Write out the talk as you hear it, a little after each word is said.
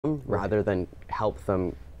rather than help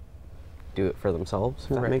them do it for themselves,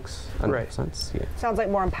 if that makes enough sense. Yeah. Sounds like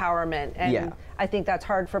more empowerment. And I think that's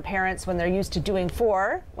hard for parents when they're used to doing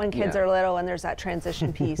for when kids are little, and there's that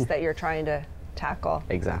transition piece that you're trying to tackle.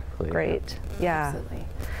 Exactly. Great. Yeah. Absolutely.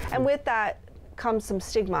 And with that comes some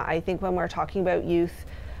stigma, I think, when we're talking about youth.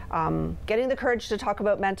 Getting the courage to talk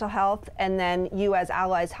about mental health, and then you as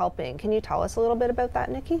allies helping. Can you tell us a little bit about that,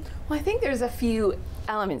 Nicki? Well, I think there's a few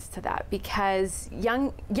elements to that, because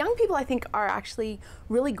young people, I think, are actually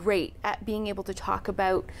really great at being able to talk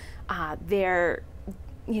about their,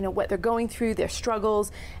 what they're going through, their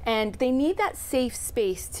struggles, and they need that safe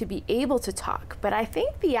space to be able to talk. But I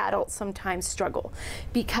think the adults sometimes struggle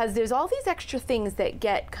because there's all these extra things that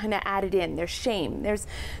get kind of added in. There's shame. There's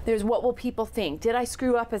what will people think? Did I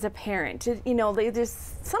screw up as a parent?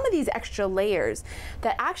 There's some of these extra layers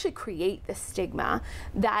that actually create the stigma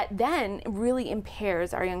that then really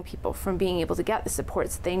impairs our young people from being able to get the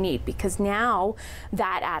supports they need, because now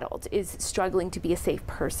that adult is struggling to be a safe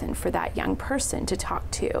person for that young person to talk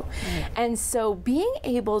to. And so being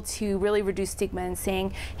able to really reduce stigma and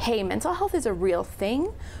saying, hey, mental health is a real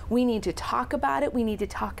thing. We need to talk about it. We need to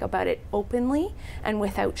talk about it openly and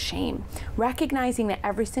without shame. Recognizing that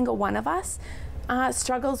every single one of us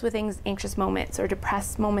struggles with anxious moments or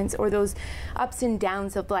depressed moments or those ups and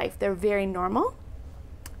downs of life. They're very normal.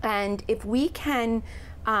 And if we can,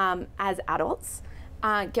 as adults,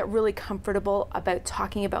 get really comfortable about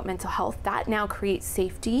talking about mental health, that now creates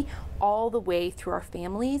safety all the way through our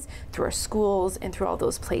families, through our schools, and through all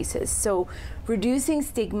those places. So reducing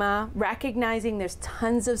stigma, recognizing there's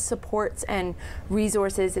tons of supports and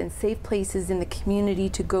resources and safe places in the community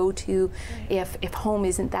to go to if home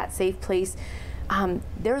isn't that safe place.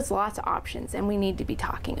 There's lots of options, and we need to be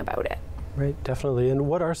talking about it. Right, definitely. And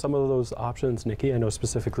what are some of those options, Nicki? I know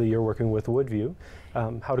specifically you're working with Woodview.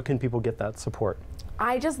 How can people get that support?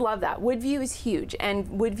 I just love that. Woodview is huge, and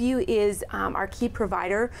Woodview is our key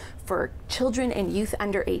provider for children and youth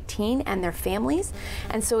under 18 and their families.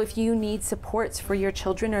 And so if you need supports for your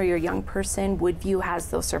children or your young person, Woodview has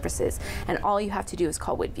those services. And all you have to do is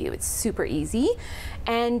call Woodview. It's super easy.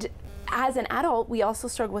 And as an adult, we also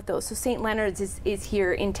struggle with those. So St. Leonard's is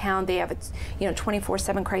here in town. They have a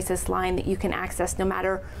 24/7 crisis line that you can access no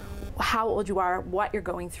matter how old you are, what you're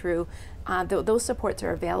going through. Those supports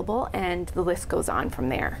are available, and the list goes on from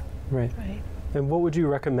there. Right. And what would you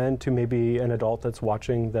recommend to maybe an adult that's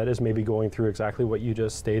watching that is maybe going through exactly what you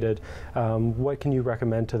just stated? What can you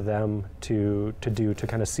recommend to them to do to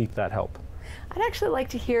kind of seek that help? I'd actually like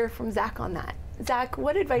to hear from Zack on that. Zack,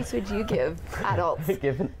 what advice would you give adults?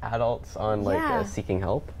 Give adults on seeking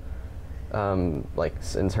help? Like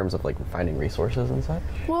in terms of like finding resources and such?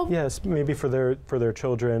 Well, yes, maybe for their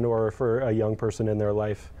children or for a young person in their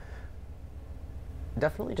life.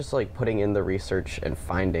 Definitely just like putting in the research and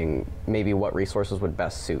finding maybe what resources would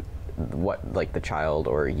best suit what like the child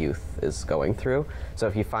or youth is going through. So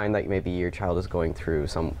if you find that maybe your child is going through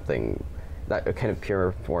something that kind of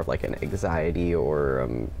pure more of like an anxiety or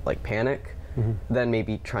like panic, then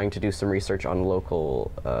maybe trying to do some research on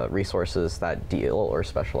local resources that deal or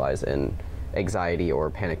specialize in anxiety or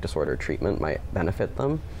panic disorder treatment might benefit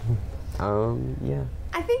them. Yeah.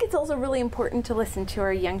 I think it's also really important to listen to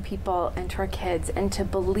our young people and to our kids and to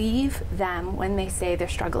believe them when they say they're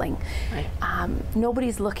struggling. Right.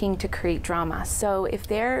 Nobody's looking to create drama. So if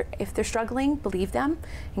they're struggling, believe them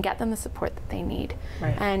and get them the support that they need.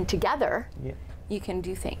 Right. And together, you can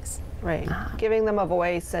do things. Right. Giving them a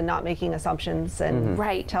voice and not making assumptions and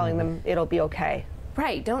telling them it'll be okay.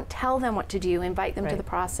 Right. Don't tell them what to do. Invite them to the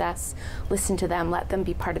process. Listen to them. Let them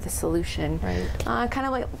be part of the solution. Right. Kind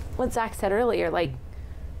of like what Zack said earlier, like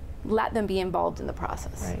let them be involved in the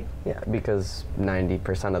process. Right. Yeah, because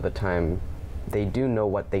 90% of the time they do know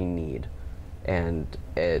what they need, and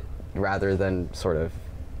it rather than sort of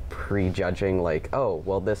prejudging like, oh,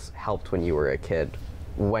 well, this helped when you were a kid,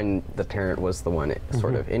 when the parent was the one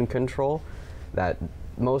sort of in control, that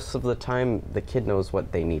most of the time the kid knows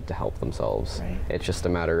what they need to help themselves. Right. It's just a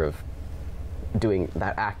matter of doing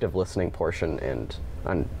that active listening portion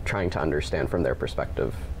and trying to understand from their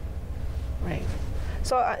perspective. Right.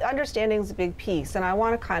 So understanding is a big piece, and I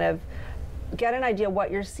want to kind of get an idea what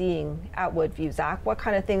you're seeing at Woodview, Zack. What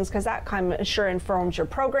kind of things, because that kind of sure informs your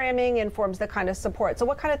programming, informs the kind of support. So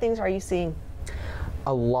what kind of things are you seeing?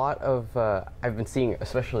 A lot of, I've been seeing,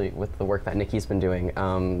 especially with the work that Nicki's been doing,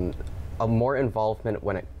 a more involvement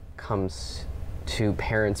when it comes to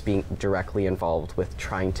parents being directly involved with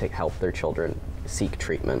trying to help their children seek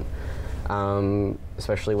treatment.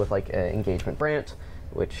 Especially with like Engagement Brant,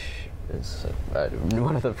 which is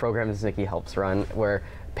one of the programs Nicki helps run, where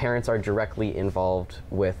parents are directly involved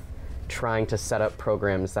with trying to set up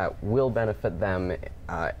programs that will benefit them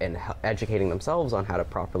in educating themselves on how to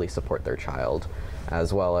properly support their child,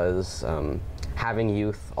 as well as having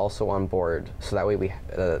youth also on board, so that way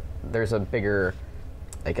there's a bigger,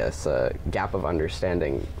 I guess, gap of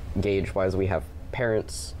understanding gauge-wise. We have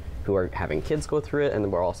parents who are having kids go through it, and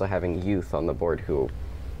then we're also having youth on the board who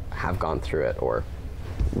have gone through it or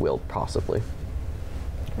will possibly.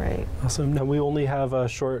 Right. Awesome. Now we only have a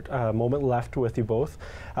short moment left with you both,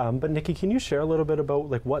 but Nicki, can you share a little bit about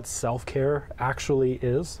like what self-care actually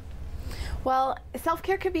is? Well,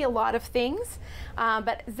 self-care could be a lot of things,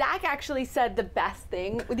 but Zack actually said the best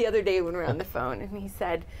thing the other day when we were on the phone, and he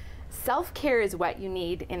said, self-care is what you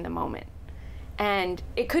need in the moment. And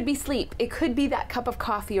it could be sleep, it could be that cup of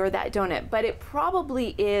coffee or that donut, but it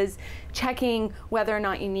probably is checking whether or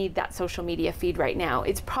not you need that social media feed right now.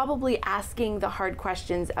 It's probably asking the hard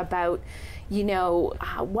questions about, you know,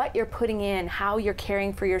 what you're putting in, how you're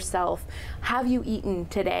caring for yourself, have you eaten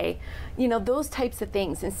today? You know, those types of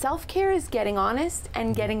things. And self-care is getting honest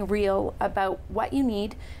and getting real about what you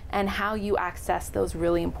need and how you access those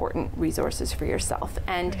really important resources for yourself.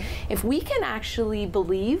 And if we can actually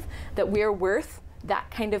believe that we're worth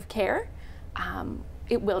that kind of care,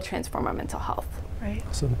 it will transform our mental health. Right.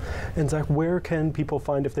 Awesome. And Zack, where can people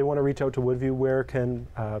find, if they want to reach out to Woodview, where can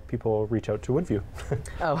people reach out to Woodview?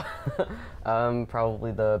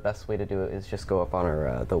 Probably the best way to do it is just go up on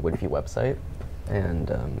our the Woodview website,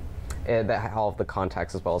 and all of the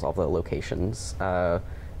contacts as well as all the locations.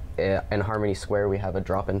 In Harmony Square, we have a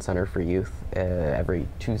drop-in center for youth every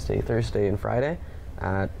Tuesday, Thursday, and Friday.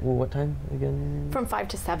 At what time again? From 5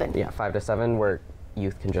 to 7. Yeah, 5 to 7, where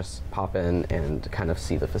youth can just pop in and kind of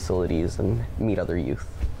see the facilities and meet other youth.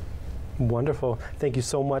 Wonderful. Thank you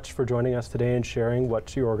so much for joining us today and sharing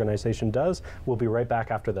what your organization does. We'll be right back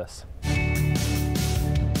after this.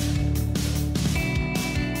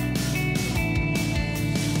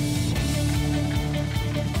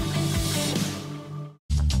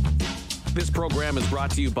 This program is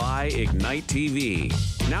brought to you by Ignite TV.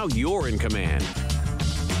 Now you're in command.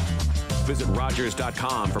 Visit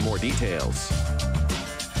Rogers.com for more details.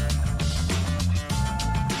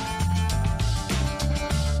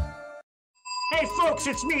 Hey folks,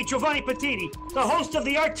 it's me, Giovanni Patini, the host of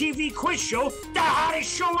the RTV quiz show, the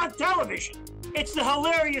hottest show on television. It's the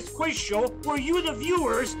hilarious quiz show where you, the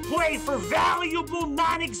viewers, play for valuable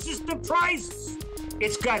non-existent prizes.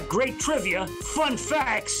 It's got great trivia, fun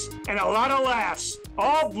facts, and a lot of laughs,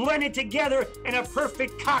 all blended together in a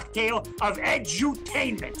perfect cocktail of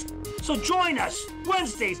edutainment. So join us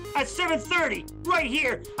Wednesdays at 7:30 right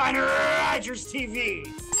here on Rogers TV.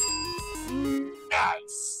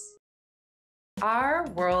 Nice. Our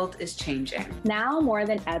world is changing. Now more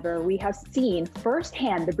than ever, we have seen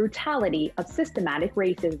firsthand the brutality of systematic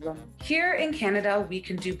racism. Here in Canada, we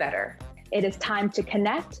can do better. It is time to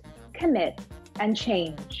connect, commit, and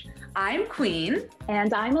change. I'm Queen.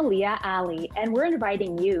 And I'm Aaliyah Ali, and we're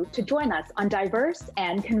inviting you to join us on Diverse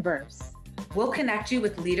and Converse. We'll connect you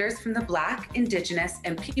with leaders from the Black, Indigenous,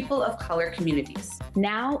 and people of color communities.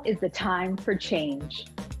 Now is the time for change.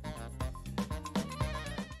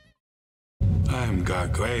 I am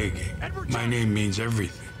Gagwege. My name means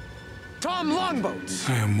everything. Tom Longboats.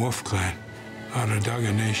 I am Wolf Clan,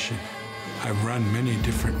 Onondaga Nation. I've run many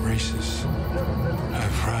different races.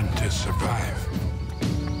 I've run to survive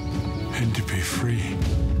and to be free.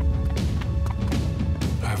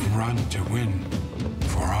 I've run to win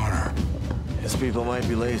for honor. His people might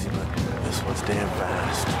be lazy, but this one's damn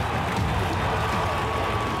fast.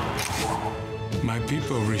 My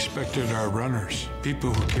people respected our runners,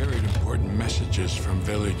 people who carried important messages from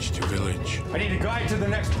village to village. I need a guide to the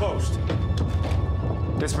next post.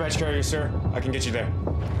 Dispatch carrier, sir. I can get you there.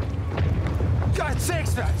 God's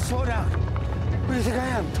sakes, man, slow down. Who do you think I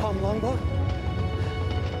am, Tom Longboat?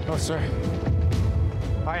 No, sir.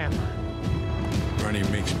 I am. Running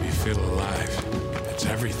makes me feel alive. It's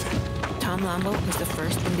everything. Tom Longboat was the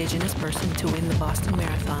first Indigenous person to win the Boston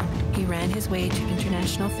Marathon. He ran his way to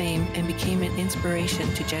international fame and became an inspiration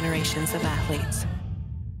to generations of athletes.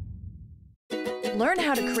 Learn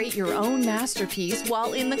how to create your own masterpiece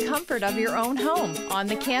while in the comfort of your own home. On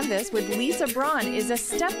the Canvas with Lisa Braun is a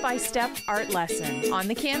step-by-step art lesson. On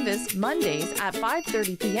the Canvas, Mondays at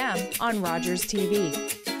 5:30 p.m. on Rogers TV.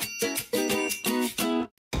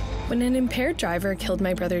 When an impaired driver killed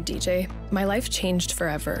my brother DJ, my life changed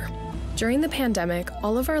forever. During the pandemic,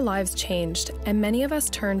 all of our lives changed, and many of us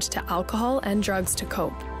turned to alcohol and drugs to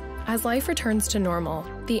cope. As life returns to normal,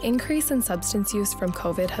 the increase in substance use from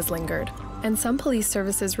COVID has lingered, and some police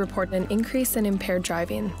services report an increase in impaired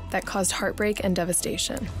driving that caused heartbreak and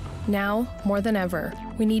devastation. Now, more than ever,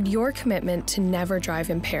 we need your commitment to never drive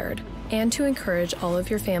impaired. and to encourage all of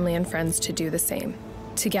your family and friends to do the same.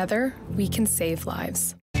 Together, we can save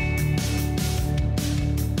lives.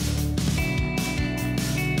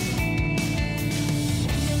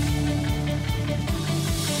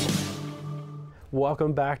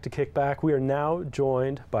 Welcome back to KickBack. We are now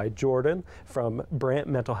joined by Jordon from Brant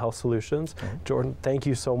Mental Health Solutions. Jordon, thank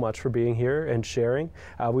you so much for being here and sharing.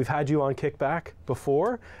 We've had you on KickBack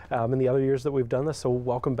before in the other years that we've done this, so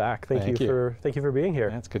welcome back. Thank you for being here.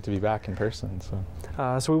 Yeah, it's good to be back in person.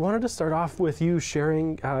 So we wanted to start off with you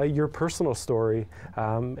sharing your personal story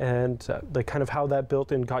and like kind of how that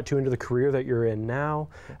built and got you into the career that you're in now.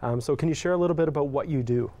 So can you share a little bit about what you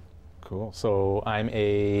do? Cool. So I'm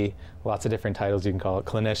lots of different titles you can call it: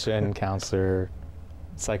 clinician, counselor,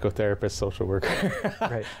 psychotherapist, social worker.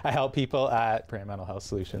 Right. I help people at Brant Mental Health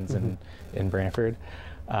Solutions in Brantford.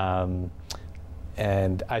 And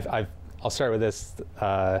I'll start with this.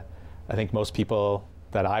 I think most people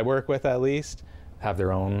that I work with, at least, have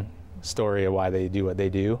their own story of why they do what they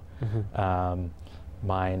do.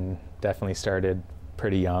 Mine definitely started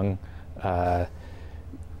pretty young.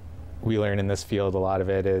 We learn in this field, a lot of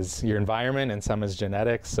it is your environment and some is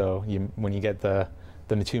genetics. So when you get the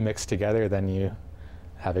two mixed together, then you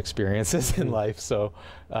have experiences in life. So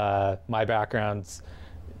my background's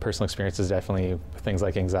personal experience is definitely things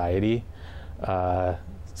like anxiety.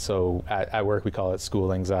 So at work, we call it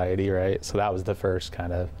school anxiety, right? So that was the first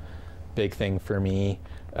kind of big thing for me.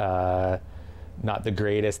 Not the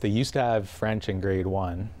greatest. They used to have French in grade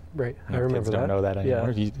 1. Right, I remember kids that. don't know that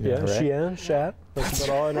anymore. Yeah, right? Chien, chat, that's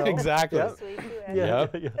about all I know. Exactly.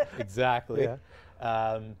 Yep. Exactly.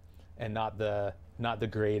 Yeah. And not the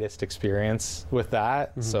greatest experience with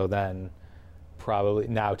that. So then probably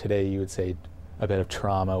today you would say a bit of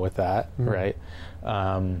trauma with that, right?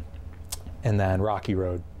 And then rocky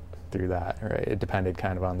road through that, right? It depended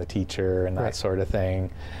kind of on the teacher and that sort of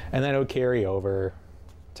thing. And then it would carry over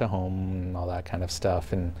to home and all that kind of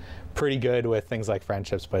stuff, and pretty good with things like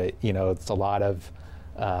friendships, but it's a lot of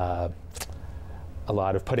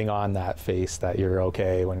putting on that face that you're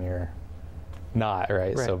okay when you're not,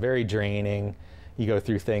 right? So very draining. You go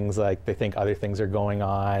through things like they think other things are going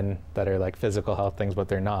on that are like physical health things, but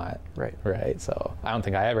they're not. Right. So I don't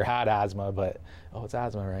think I ever had asthma, but it's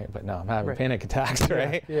asthma, right? But no, I'm having panic attacks,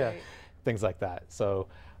 right? Yeah. Things like that. So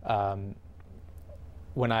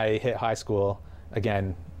when I hit high school,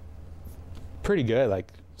 again, pretty good.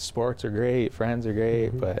 Like sports are great, friends are great,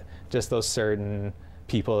 but just those certain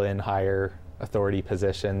people in higher authority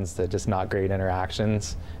positions that just not great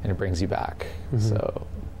interactions, and it brings you back. So,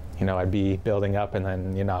 I'd be building up and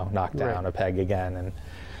then, knock down a peg again and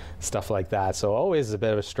stuff like that. So always a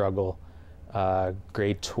bit of a struggle.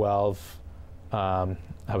 Grade 12, I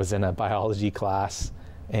was in a biology class,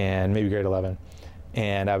 and maybe grade 11,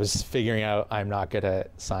 and I was figuring out I'm not good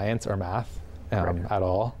at science or math. At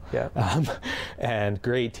all. Yeah. And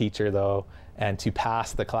great teacher though, and to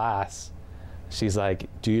pass the class, she's like,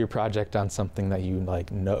 do your project on something that you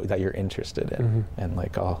know that you're interested in, and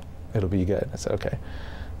it'll be good. I said, okay.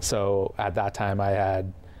 So at that time I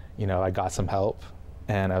had, I got some help,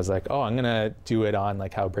 and I was like, I'm gonna do it on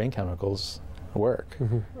how brain chemicals work,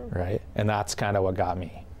 right? And that's kind of what got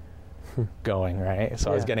me going, right?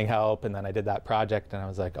 So I was getting help, and then I did that project, and I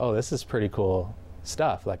was like, this is pretty cool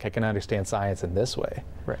stuff. I can understand science in this way.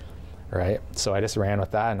 Right. So I just ran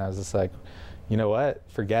with that, and I was just like, you know what?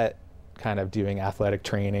 Forget kind of doing athletic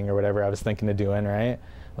training or whatever I was thinking of doing, right?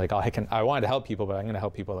 I wanted to help people, but I'm going to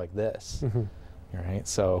help people like this. Right.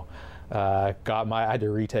 So I had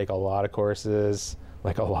to retake a lot of courses,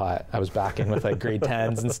 a lot. I was back in with grade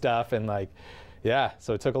 10s and stuff, and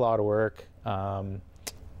so it took a lot of work.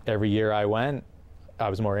 Every year I went, I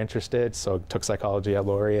was more interested, so took psychology at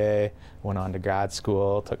Laurier, went on to grad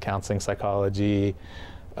school, took counseling psychology.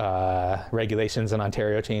 Regulations in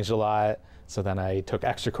Ontario changed a lot, so then I took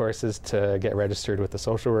extra courses to get registered with the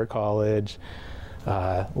social work college.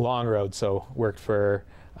 Long road, so worked for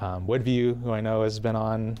Woodview, who I know has been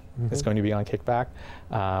on, is going to be on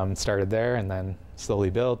KickBack. Started there, and then slowly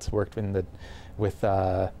built, worked in the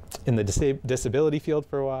disability field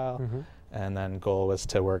for a while, and then goal was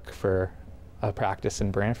to work for a practice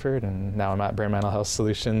in Brantford, and now I'm at Brant Mental Health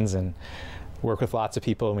Solutions and work with lots of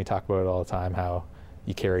people, and we talk about it all the time, how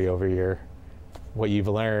you carry over what you've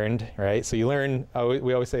learned, right? So you learn,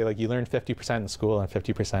 we always say you learn 50% in school and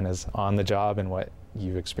 50% is on the job and what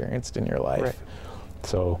you've experienced in your life.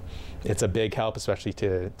 So it's a big help, especially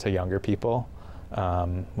to younger people,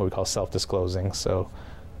 what we call self-disclosing. So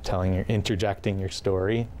interjecting your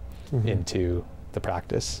story into the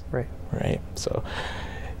practice. Right. So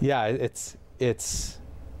yeah, it's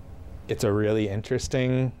a really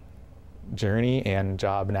interesting journey and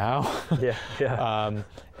job now.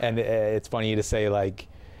 And it's funny to say, like,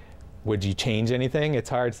 would you change anything? It's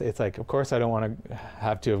hard. It's like, of course I don't want to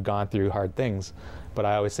have gone through hard things, but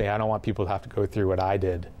I always say I don't want people to have to go through what I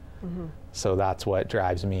did. So that's what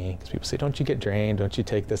drives me. Because people say, don't you get drained? Don't you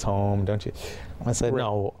take this home? Don't you? I said,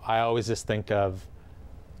 no, I always just think of,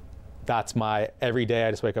 that's my, every day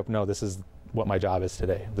I just wake up, no, this is what my job is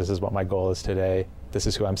today. This is what my goal is today. This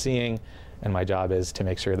is who I'm seeing. And my job is to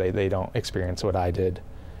make sure they don't experience what I did.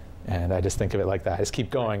 And I just think of it like that. I just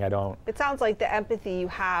keep going. I don't. It sounds like the empathy you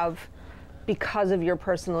have because of your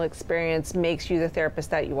personal experience makes you the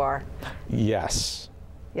therapist that you are. Yes.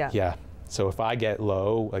 Yeah. Yeah. So if I get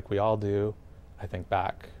low, like we all do, I think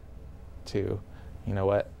back to, you know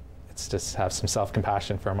what, it's just have some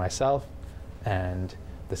self-compassion for myself, and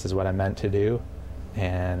this is what I'm meant to do.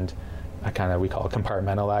 And we call it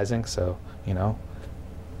compartmentalizing. So, you know,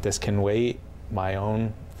 this can wait, my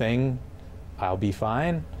own thing, I'll be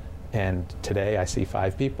fine. And today I see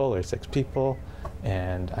 5 people or 6 people,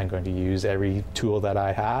 and I'm going to use every tool that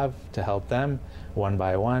I have to help them one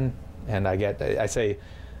by one. And I say,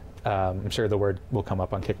 I'm sure the word will come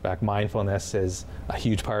up on Kickback, mindfulness is a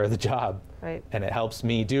huge part of the job. Right. And it helps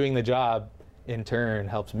me, doing the job in turn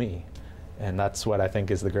helps me. And that's what I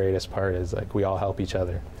think is the greatest part, is like we all help each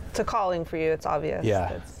other. It's a calling for you, it's obvious.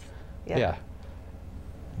 Yeah. Yeah.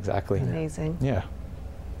 Exactly. Amazing. Yeah.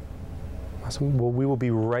 Awesome. Well, we will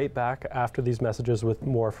be right back after these messages with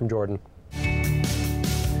more from Jordon.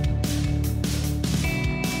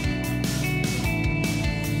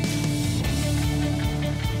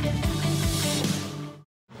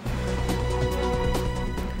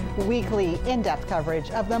 Weekly, in-depth coverage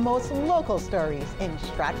of the most local stories in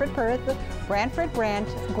Stratford, Perth, Brantford, Brant,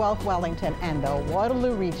 Guelph, Wellington, and the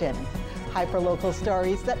Waterloo region. Hyperlocal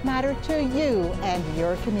stories that matter to you and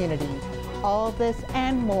your community. All this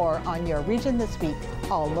and more on Your Region This Week.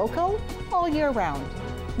 All local, all year round.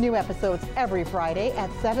 New episodes every Friday at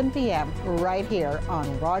 7 p.m. right here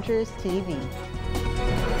on Rogers TV.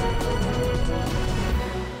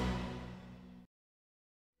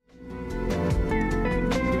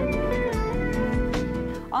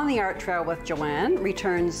 On the Art Trail with Joanne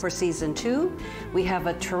returns for season 2. We have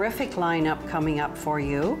a terrific lineup coming up for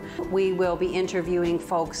you. We will be interviewing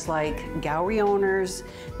folks like gallery owners,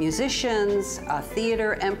 musicians, a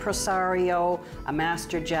theater impresario, a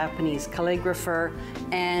master Japanese calligrapher,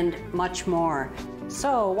 and much more.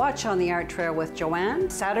 So watch On the Art Trail with Joanne,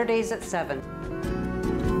 Saturdays at 7.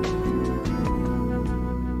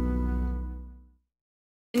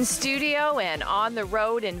 In Studio and On the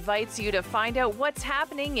Road invites you to find out what's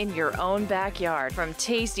happening in your own backyard. From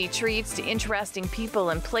tasty treats to interesting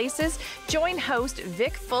people and places, join host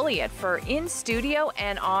Vic Folliott for In Studio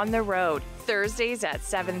and On the Road, Thursdays at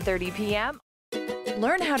 7:30 p.m.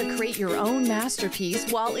 Learn how to create your own masterpiece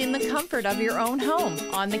while in the comfort of your own home.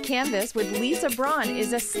 On the Canvas with Lisa Braun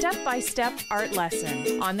is a step-by-step art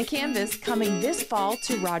lesson. On the Canvas, coming this fall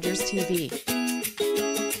to Rogers TV.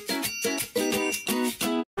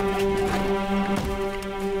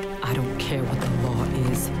 I don't care what the law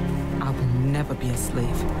is. I will never be a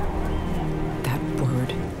slave. That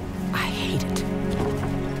word, I hate it.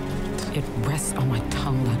 It rests on my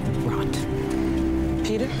tongue like rot.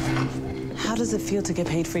 Peter, how does it feel to get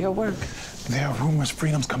paid for your work? There are rumors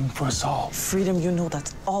freedom's coming for us all. Freedom, you know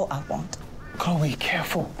that's all I want. Chloe,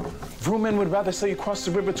 careful. Vrooman would rather sell you across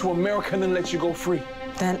the river to America than let you go free.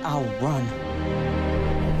 Then I'll run.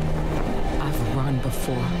 I've run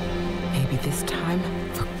before. Maybe this time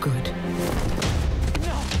for good.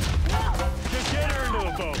 No! No! Just get her into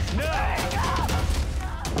a boat. No!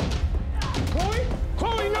 Chloe!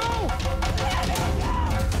 Chloe, no!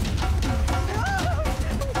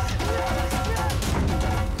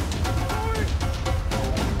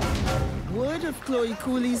 Word of Chloe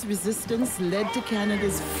Cooley's resistance led to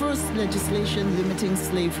Canada's first legislation limiting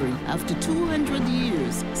slavery. After 200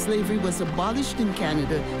 years, slavery was abolished in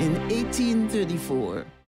Canada in 1834.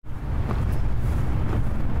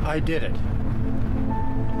 I did it.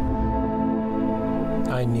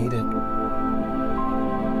 I need it.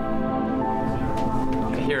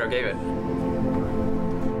 The hero gave it.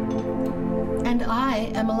 And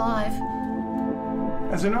I am alive.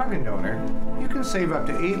 As an organ donor, you can save up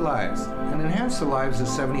to 8 lives and enhance the lives of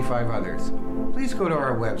 75 others. Please go to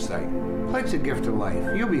our website. Pledge a gift of life.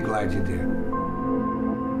 You'll be glad you did.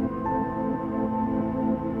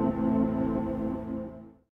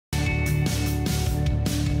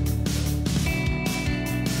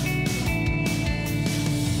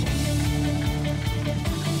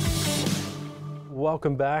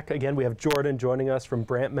 welcome back. Again, we have Jordon joining us from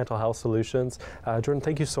Brant Mental Health Solutions. Jordon,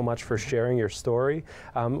 thank you so much for sharing your story.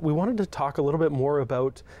 We wanted to talk a little bit more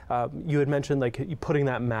about, you had mentioned like you putting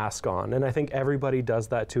that mask on, and I think everybody does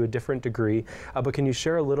that to a different degree, but can you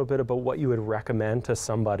share a little bit about what you would recommend to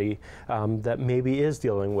somebody that maybe is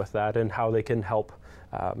dealing with that and how they can help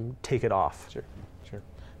take it off? Sure.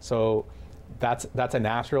 So that's a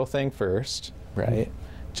natural thing first, right?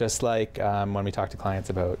 Just like when we talk to clients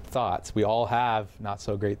about thoughts, we all have not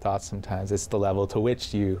so great thoughts sometimes. It's the level to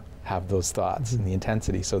which you have those thoughts and the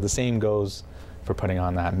intensity. So the same goes for putting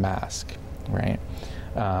on that mask, right?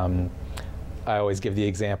 I always give the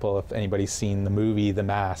example, if anybody's seen the movie The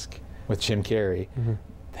Mask with Jim Carrey,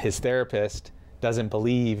 his therapist doesn't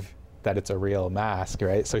believe that it's a real mask,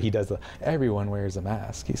 right? So he does everyone wears a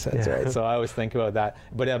mask, he says, right? So I always think about that.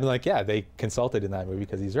 But I'm like, yeah, they consulted in that movie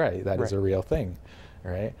because he's right. That is a real thing.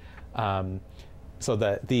 Right? So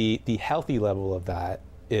the healthy level of that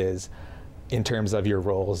is in terms of your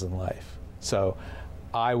roles in life. So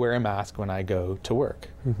I wear a mask when I go to work.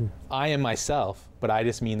 I am myself, but I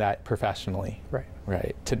just mean that professionally.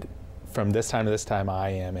 Right. From this time to this time, I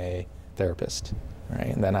am a therapist. Right.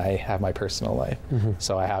 And then I have my personal life.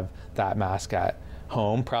 So I have that mask at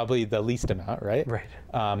home, probably the least amount, right?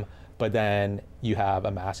 But then you have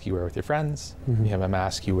a mask you wear with your friends. You have a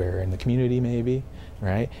mask you wear in the community maybe,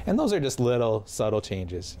 right? And those are just little subtle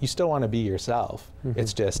changes. You still want to be yourself.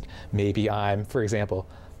 It's just maybe I'm, for example,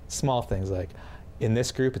 small things like in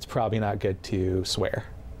this group, it's probably not good to swear.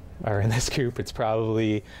 Or in this group, it's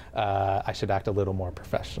probably, I should act a little more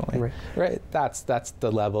professionally, right? That's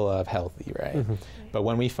the level of healthy, right? But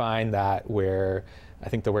when we find that where, I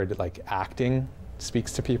think the word like acting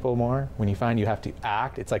speaks to people more. When you find you have to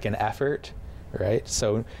act, it's like an effort, right?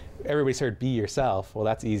 So everybody's heard be yourself. Well,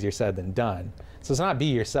 that's easier said than done. So it's not be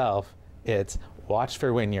yourself, it's watch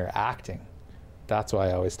for when you're acting. That's why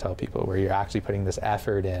I always tell people where you're actually putting this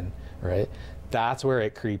effort in, right? That's where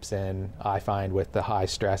it creeps in, I find, with the high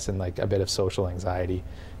stress and like a bit of social anxiety,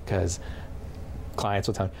 because clients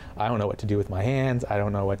will tell me, I don't know what to do with my hands. I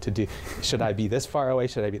don't know what to do. Should I be this far away?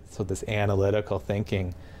 Should I be? So this analytical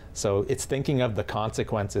thinking. So it's thinking of the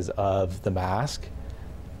consequences of the mask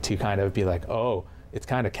to kind of be like, oh, it's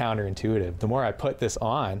kind of counterintuitive. The more I put this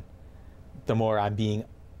on, the more I'm being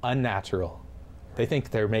unnatural. They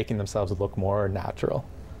think they're making themselves look more natural,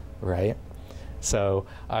 right? So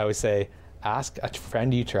I always say, ask a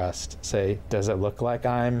friend you trust. Say, does it look like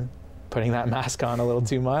I'm putting that mask on a little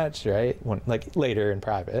too much, right? When, like later in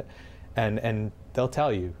private, and they'll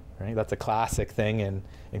tell you, right? That's a classic thing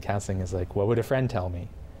in counseling is like, what would a friend tell me?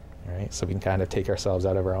 Right? So we can kind of take ourselves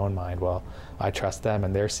out of our own mind. Well, I trust them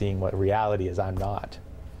and they're seeing what reality is, I'm not.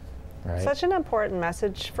 Right? Such an important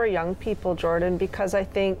message for young people, Jordon, because I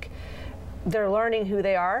think they're learning who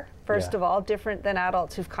they are, first of all, different than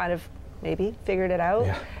adults who've kind of maybe figured it out.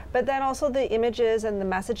 But then also the images and the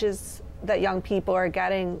messages that young people are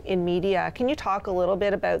getting in media. Can you talk a little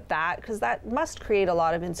bit about that? Because that must create a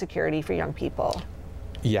lot of insecurity for young people.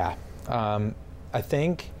 Yeah. I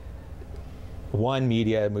think one,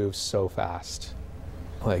 media moves so fast.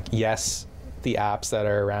 Like, yes, the apps that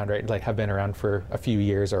are around, right, like have been around for a few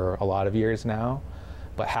years or a lot of years now,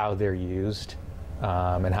 but how they're used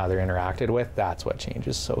and how they're interacted with, that's what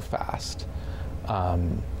changes so fast.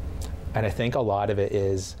 And I think a lot of it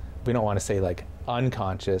is, we don't want to say like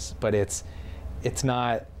unconscious, but it's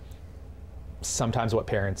not sometimes what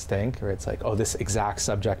parents think, or it's like, oh, this exact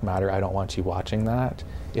subject matter, I don't want you watching that.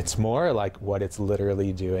 It's more like what it's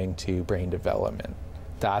literally doing to brain development.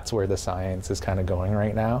 That's where the science is kind of going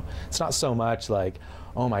right now. It's not so much like,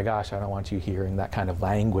 oh my gosh, I don't want you hearing that kind of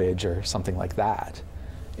language or something like that.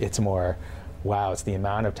 It's more, wow, it's the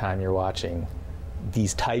amount of time you're watching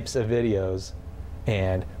these types of videos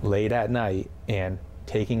and late at night and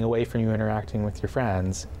taking away from you interacting with your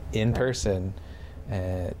friends in person.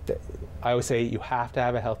 I always say you have to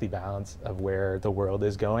have a healthy balance of where the world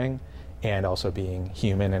is going and also being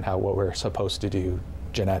human and what we're supposed to do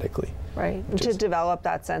genetically. Right, to develop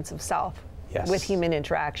that sense of self with human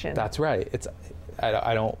interaction. That's right.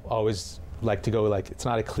 I don't always like to go like, it's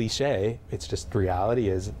not a cliche, it's just reality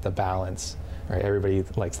is the balance, right? Everybody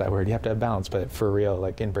likes that word, you have to have balance, but for real,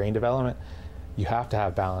 like in brain development, you have to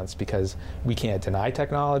have balance because we can't deny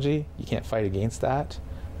technology, you can't fight against that,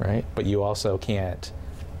 right? But you also can't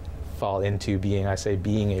fall into being, I say,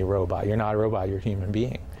 being a robot. You're not a robot, you're a human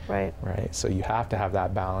being. Right. Right. So you have to have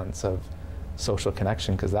that balance of social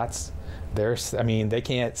connection because I mean, they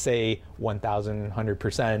can't say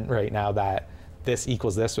 1,100% right now that this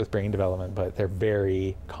equals this with brain development, but they're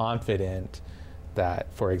very confident that,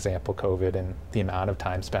 for example, COVID and the amount of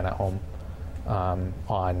time spent at home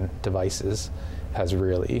on devices has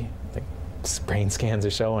really, like, brain scans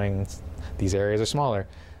are showing these areas are smaller.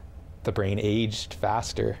 The brain aged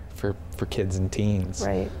faster for kids and teens.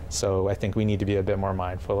 Right. So I think we need to be a bit more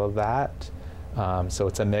mindful of that. So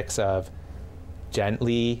it's a mix of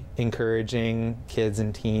gently encouraging kids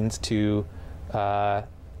and teens to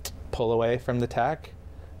pull away from the tech,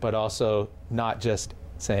 but also not just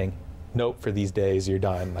saying, nope, for these days you're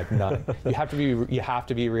done. Like, none. You have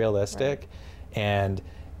to be realistic, right. And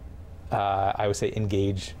I would say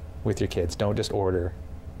engage with your kids. Don't just order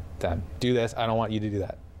them. Do this. I don't want you to do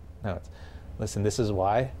that. No, it's, listen, this is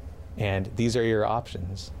why, and these are your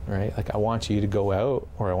options, right? Like, I want you to go out,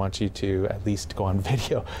 or I want you to at least go on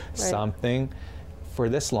video, right. Something for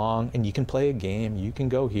this long, and you can play a game, you can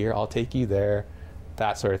go here, I'll take you there,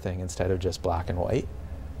 that sort of thing, instead of just black and white.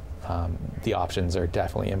 The options are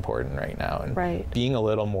definitely important right now, and right. Being a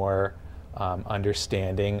little more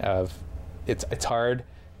understanding of, it's hard,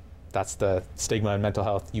 that's the stigma in mental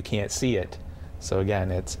health, you can't see it. So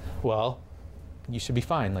again, it's, well, you should be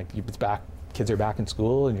fine. Like, it's back, kids are back in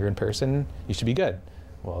school and you're in person, you should be good.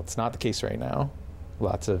 Well, it's not the case right now.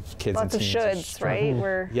 Lots of kids and teens lots of shoulds,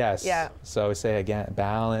 right? Yes. Yeah. So I would say, again,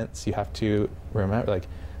 balance. You have to remember, like,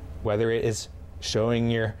 whether it is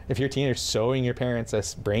showing if your teen is showing your parents a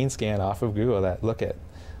brain scan off of Google that, look at,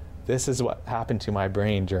 this is what happened to my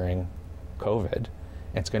brain during COVID.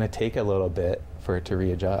 It's going to take a little bit for it to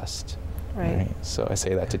readjust. Right. So I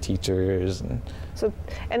say that to teachers. And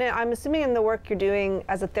I'm assuming in the work you're doing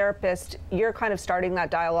as a therapist, you're kind of starting that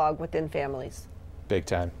dialogue within families. Big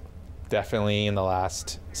time. Definitely in the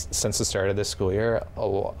since the start of this school year, a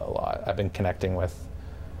lot. I've been connecting with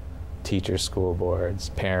teachers, school boards,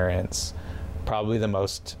 parents. Probably the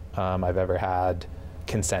most I've ever had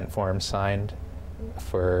consent forms signed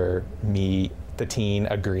for me, the teen,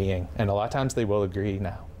 agreeing. And a lot of times they will agree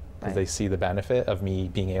now, because they see the benefit of me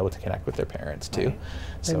being able to connect with their parents too. Right.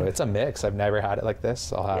 So it's a mix. I've never had it like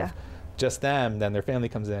this. I'll have just them, then their family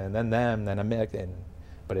comes in, then them, then a mix,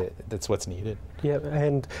 but that's what's needed. Yeah,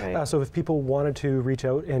 and so if people wanted to reach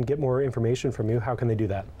out and get more information from you, how can they do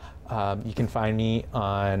that? You can find me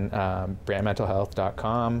on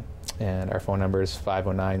brantmentalhealth.com, and our phone number is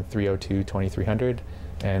 509-302-2300.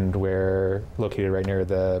 And we're located right near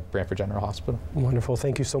the Brantford General Hospital. Wonderful.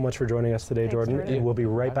 Thank you so much for joining us today, Jordon. And we'll be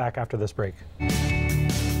right back after this break.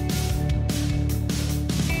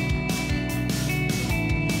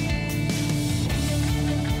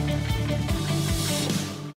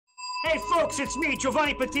 Hey folks, it's me,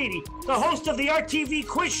 Giovanni Patini, the host of the RTV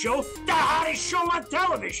quiz show, the hottest show on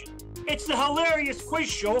television. It's the hilarious quiz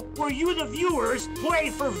show where you, the viewers,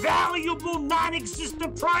 play for valuable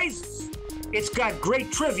non-existent prizes. It's got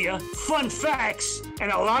great trivia, fun facts,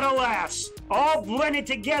 and a lot of laughs, all blended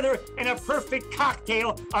together in a perfect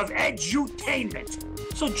cocktail of edutainment.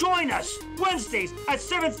 So join us Wednesdays at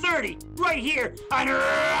 7:30 right here on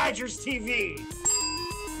Rogers TV.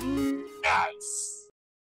 Nice.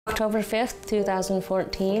 October 5th,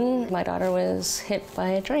 2014, my daughter was hit by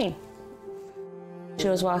a train. She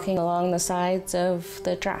was walking along the sides of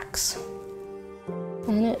the tracks,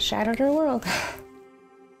 and it shattered her world.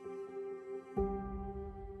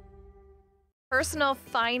 Personal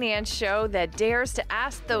finance show that dares to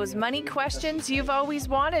ask those money questions you've always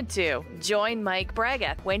wanted to. Join Mike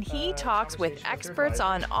Braga when he talks with experts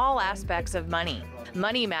on all aspects of money.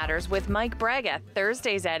 Money Matters with Mike Braga,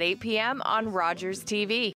 Thursdays at 8 p.m. on Rogers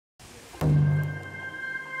TV.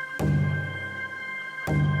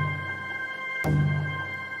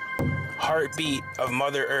 Heartbeat of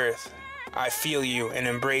Mother Earth, I feel you and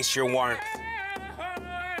embrace your warmth.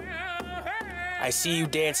 I see you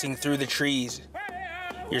dancing through the trees.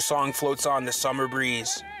 Your song floats on the summer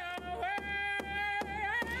breeze.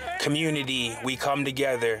 Community, we come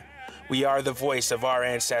together. We are the voice of our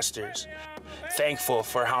ancestors. Thankful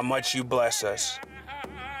for how much you bless us.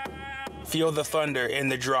 Feel the thunder in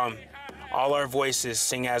the drum. All our voices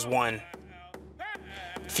sing as one.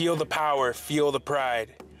 Feel the power, feel the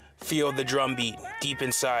pride. Feel the drumbeat deep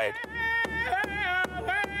inside.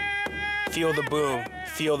 Feel the boom,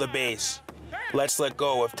 feel the bass. Let's let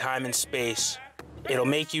go of time and space. It'll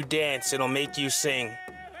make you dance, it'll make you sing.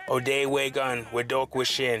 Ode Wegun, Wedok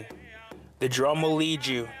Wishin. The drum will lead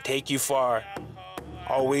you, take you far.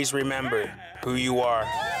 Always remember who you are.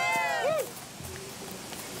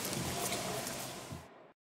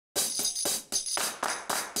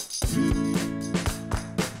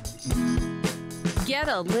 Get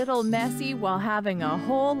a little messy while having a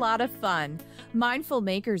whole lot of fun. Mindful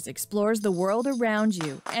Makers explores the world around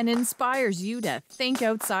you and inspires you to think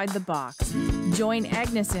outside the box. Join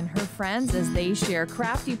Agnes and her friends as they share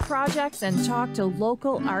crafty projects and talk to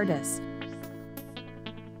local artists.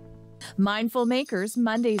 Mindful Makers,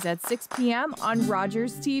 Mondays at 6 p.m. on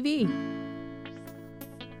Rogers TV.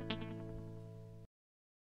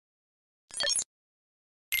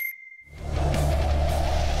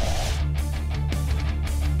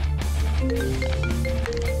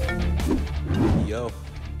 Yo.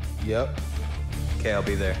 Yep. Okay, I'll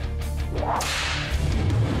be there.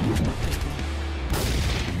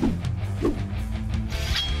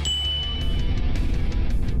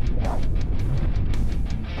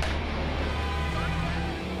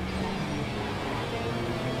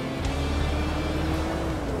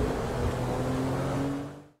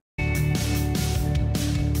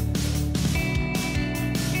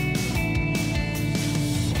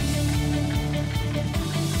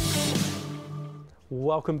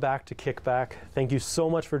 Welcome back to KickBack. Thank you so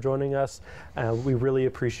much for joining us. We really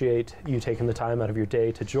appreciate you taking the time out of your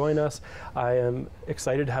day to join us. I am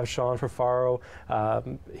excited to have Sean Furfaro,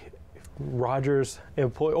 Rogers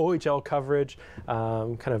OHL coverage,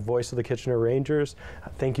 kind of voice of the Kitchener Rangers.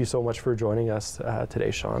 Thank you so much for joining us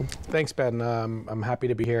today, Sean. Thanks, Ben. I'm happy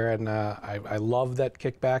to be here, and I love that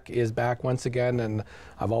KickBack is back once again, and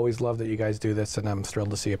I've always loved that you guys do this, and I'm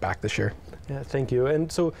thrilled to see it back this year. Yeah, thank you.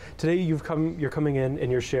 And so today you're coming in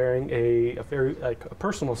and you're sharing a very a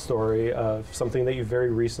personal story of something that you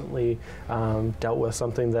very recently dealt with,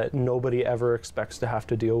 something that nobody ever expects to have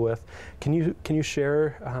to deal with. Can you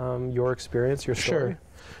share your experience, your story?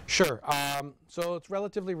 Sure. So it's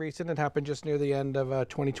relatively recent. It happened just near the end of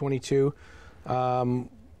 2022.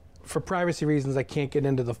 For privacy reasons, I can't get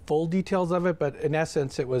into the full details of it, but in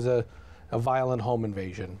essence, it was a violent home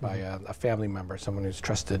invasion by a family member, someone who's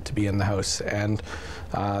trusted to be in the house. And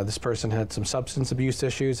this person had some substance abuse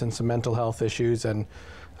issues and some mental health issues. And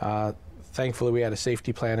thankfully, we had a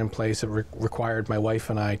safety plan in place. It required my wife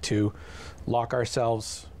and I to lock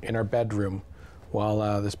ourselves in our bedroom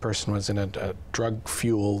while this person was in a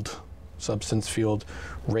drug-fueled, substance-fueled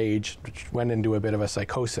rage, which went into a bit of a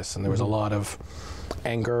psychosis. And there was a lot of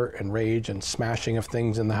anger and rage and smashing of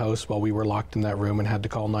things in the house while we were locked in that room and had to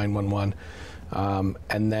call 911.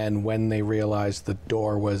 And then when they realized the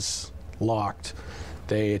door was locked,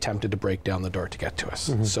 they attempted to break down the door to get to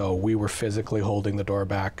us. So we were physically holding the door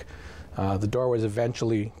back. The door was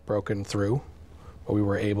eventually broken through, but we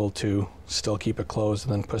were able to still keep it closed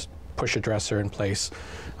and then push a dresser in place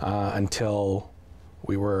until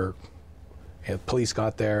police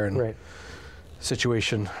got there and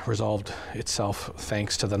situation resolved itself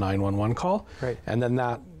thanks to the 911 call. And then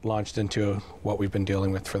that launched into what we've been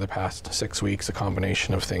dealing with for the past 6 weeks, a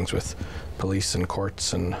combination of things with police and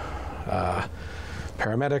courts and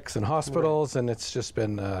paramedics and hospitals, and it's just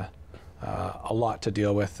been a lot to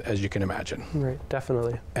deal with, as you can imagine. Right,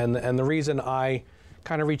 definitely. And the reason I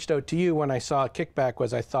kind of reached out to you when I saw KickBack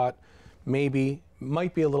was I thought maybe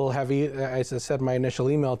might be a little heavy, as I said in my initial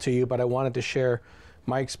email to you, but I wanted to share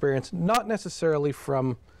my experience, not necessarily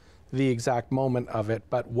from the exact moment of it,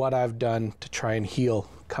 but what I've done to try and heal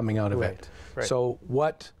coming out of it. So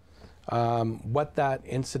what that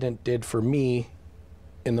incident did for me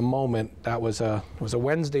in the moment, that was it was a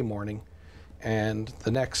Wednesday morning, and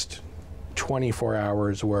the next 24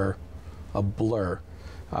 hours were a blur.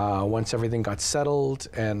 Once everything got settled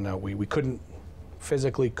and we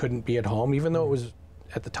physically couldn't be at home, even though it was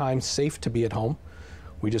at the time safe to be at home,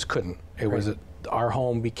 we just couldn't. It was our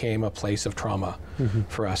home became a place of trauma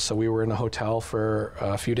for us. So we were in a hotel for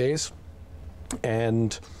a few days,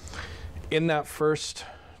 and in that first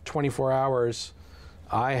 24 hours,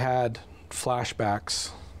 I had flashbacks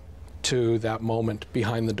to that moment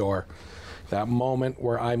behind the door. That moment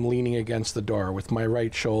where I'm leaning against the door with my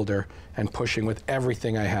right shoulder and pushing with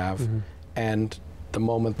everything I have, and the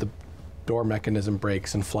moment the door mechanism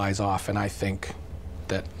breaks and flies off, and I think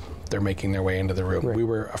that they're making their way into the room. We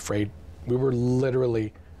were afraid. We were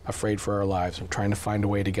literally afraid for our lives and trying to find a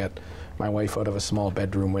way to get my wife out of a small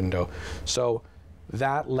bedroom window. So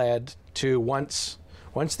that led to once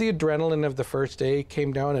the adrenaline of the first day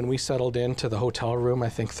came down and we settled into the hotel room, I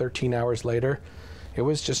think 13 hours later, it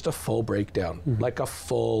was just a full breakdown, like a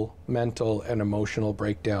full mental and emotional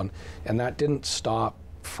breakdown. And that didn't stop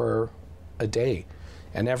for a day.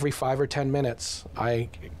 And every 5 or 10 minutes, I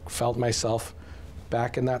felt myself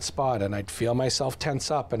back in that spot, and I'd feel myself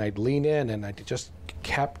tense up, and I'd lean in, and I just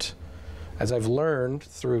kept, as I've learned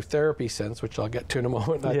through therapy since, which I'll get to in a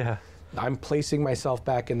moment, I'm placing myself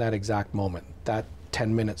back in that exact moment, that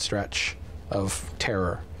 10-minute stretch of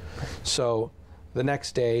terror. So the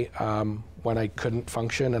next day, when I couldn't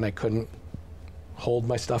function and I couldn't hold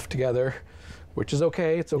my stuff together, which is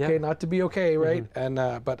okay, it's okay not to be okay, right? And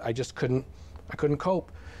but I just couldn't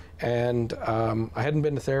cope. And I hadn't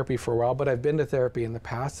been to therapy for a while, but I've been to therapy in the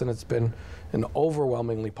past, and it's been an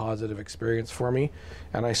overwhelmingly positive experience for me.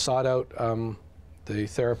 And I sought out the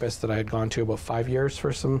therapist that I had gone to about 5 years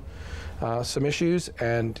for some issues,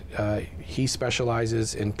 and he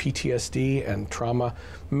specializes in PTSD and trauma,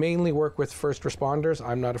 mainly work with first responders.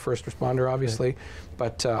 I'm not a first responder, obviously,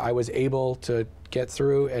 but I was able to get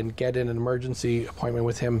through and get in an emergency appointment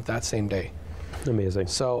with him that same day. Amazing.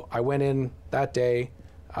 So I went in that day,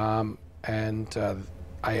 and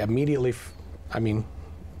I immediately, I mean,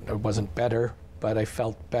 it wasn't better, but I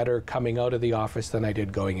felt better coming out of the office than I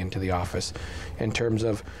did going into the office in terms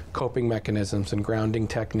of coping mechanisms and grounding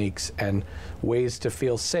techniques and ways to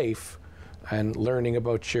feel safe, and learning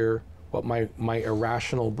about what my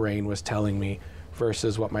irrational brain was telling me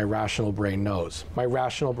versus what my rational brain knows. My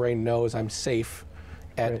rational brain knows I'm safe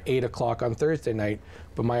at 8 o'clock on Thursday night,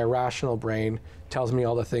 but my irrational brain tells me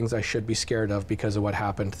all the things I should be scared of because of what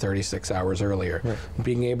happened 36 hours earlier.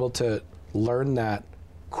 Being able to learn that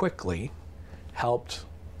quickly helped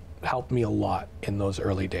me a lot in those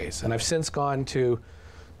early days. And I've since gone to,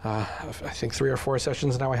 I think 3 or 4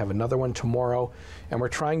 sessions now. I have another one tomorrow, and we're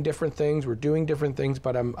trying different things, we're doing different things,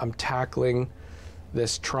 but I'm tackling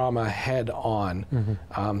this trauma head on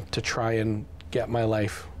to try and get my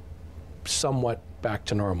life somewhat back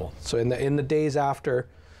to normal. So in the days after,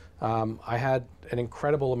 I had an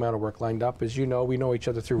incredible amount of work lined up. As you know, we know each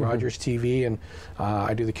other through Rogers TV, and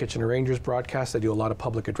I do the Kitchener Rangers broadcast. I do a lot of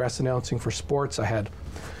public address announcing for sports. I had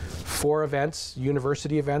 4 events,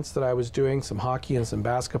 university events that I was doing, some hockey and some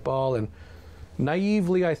basketball, and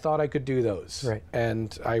naively I thought I could do those.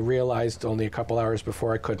 And I realized only a couple hours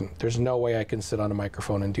before I couldn't. There's no way I can sit on a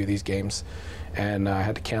microphone and do these games. And I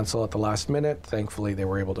had to cancel at the last minute. Thankfully, they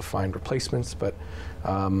were able to find replacements. But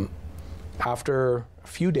after a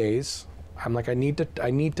few days, I'm like, I need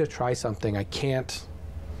to try something. I can't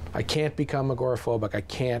become agoraphobic. I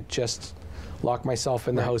can't just lock myself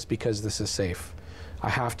in the house because this is safe. I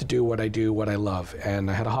have to do what I do, what I love. And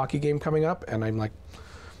I had a hockey game coming up, and I'm like,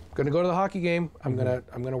 I'm gonna go to the hockey game. I'm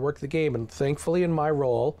gonna work the game. And thankfully, in my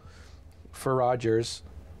role for Rogers,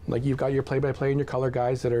 like, you've got your play-by-play and your color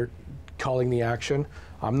guys that are calling the action.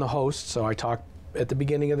 I'm the host, so I talk at the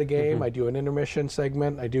beginning of the game. I do an intermission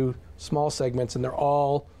segment. I do small segments, and they're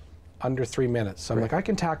all under 3 minutes. So I'm like, I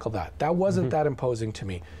can tackle that. That wasn't that imposing to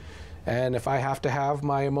me. And if I have to have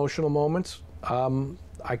my emotional moments,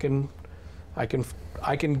 I can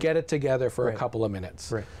get it together for a couple of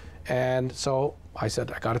minutes. And so I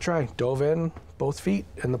said, I gotta try. Dove in, both feet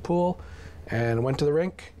in the pool, and went to the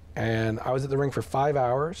rink. And I was at the rink for 5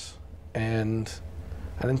 hours, and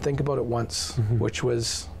I didn't think about it once, which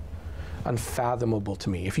was unfathomable to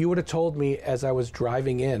me. If you would have told me as I was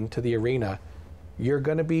driving in to the arena, you're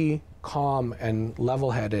gonna be calm and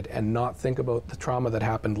level-headed and not think about the trauma that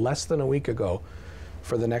happened less than a week ago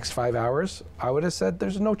for the next 5 hours, I would have said,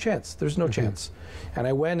 there's no chance, there's no chance. And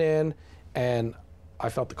I went in, and I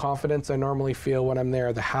felt the confidence I normally feel when I'm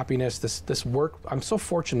there, the happiness, this work. I'm so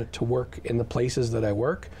fortunate to work in the places that I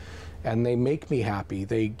work, and they make me happy.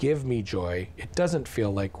 They give me joy. It doesn't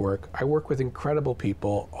feel like work. I work with incredible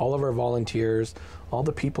people, all of our volunteers, all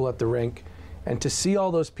the people at the rink. And to see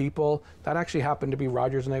all those people, that actually happened to be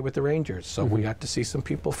Rogers Night with the Rangers. So we got to see some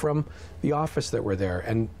people from the office that were there.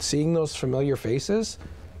 And seeing those familiar faces,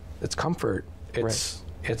 it's comfort.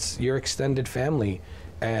 It's your extended family.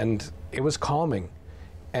 And it was calming.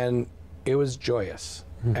 And it was joyous.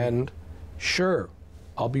 And sure,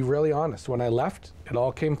 I'll be really honest, when I left, it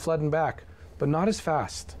all came flooding back, but not as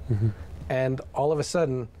fast. And all of a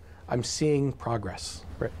sudden, I'm seeing progress.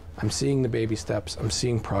 I'm seeing the baby steps, I'm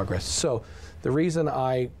seeing progress. So the reason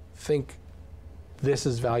I think this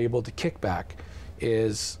is valuable to KickBack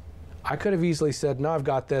is I could have easily said, no, I've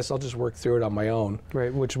got this, I'll just work through it on my own.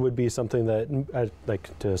 Which would be something that,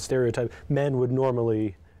 like, to stereotype, men would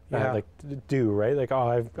normally like do, right? Like,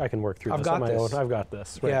 oh, I can work through this on my own. I've got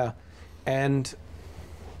this. Yeah, and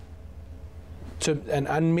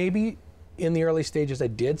maybe in the early stages I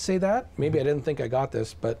did say that. Maybe I didn't think I got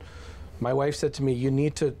this, but my wife said to me, you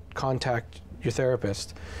need to contact your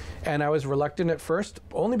therapist. And I was reluctant at first,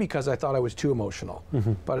 only because I thought I was too emotional.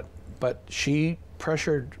 But she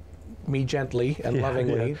pressured me gently and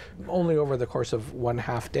lovingly, only over the course of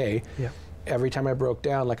 1/2 day. Every time I broke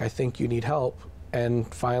down, like, I think you need help. And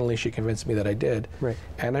finally she convinced me that I did.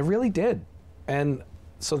 And I really did. And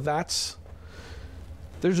so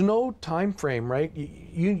there's no time frame, right?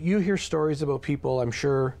 You hear stories about people, I'm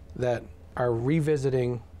sure, that are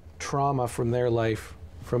revisiting trauma from their life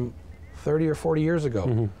from 30 or 40 years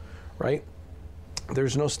ago, right?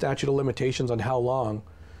 There's no statute of limitations on how long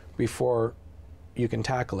before you can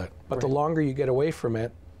tackle it. But the longer you get away from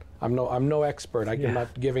it, I'm no expert. I'm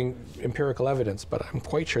not giving empirical evidence, but I'm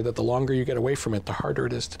quite sure that the longer you get away from it, the harder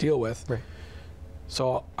it is to deal with. Right.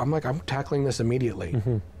 So I'm tackling this immediately.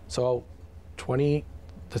 So 20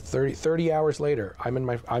 to 30 hours later, I'm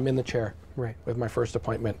in the chair with my first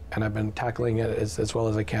appointment, and I've been tackling it as well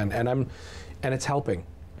as I can. And it's helping.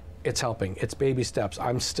 It's helping. It's baby steps.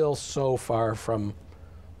 I'm still so far from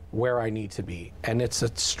where I need to be, and it's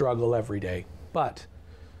a struggle every day. But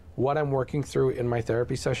what I'm working through in my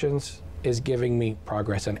therapy sessions is giving me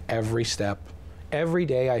progress, and every step, every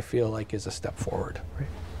day I feel like is a step forward. Right.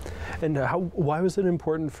 And why was it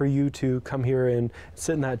important for you to come here and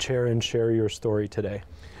sit in that chair and share your story today?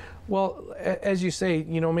 Well, as you say,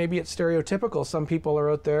 you know, maybe it's stereotypical. Some people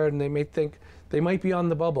are out there and they may think they might be on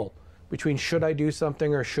the bubble between should I do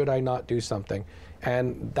something or should I not do something.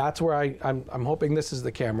 And that's where I'm hoping this is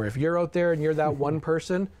the camera. If you're out there and you're that one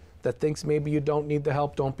person that thinks maybe you don't need the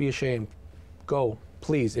help, don't be ashamed. Go,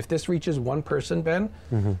 please. If this reaches one person, Ben,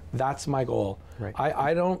 that's my goal. Right.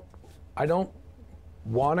 I don't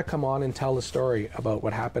want to come on and tell the story about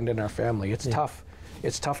what happened in our family. It's tough.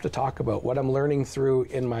 It's tough to talk about. What I'm learning through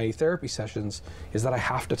in my therapy sessions is that I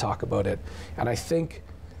have to talk about it. And I think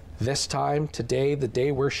this time, today, the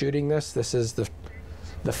day we're shooting this is the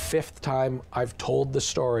 5th time I've told the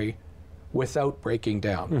story without breaking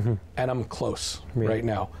down. And I'm close right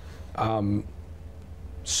now. But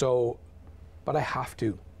I have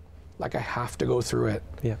to. Like, I have to go through it.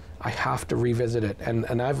 Yeah. I have to revisit it.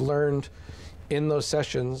 And I've learned in those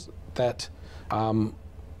sessions that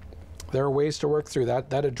there are ways to work through that.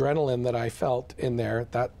 That adrenaline that I felt in there,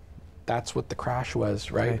 that's what the crash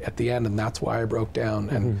was, right? At the end, and that's why I broke down.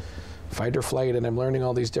 And fight or flight, and I'm learning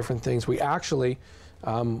all these different things. We actually,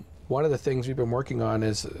 one of the things we've been working on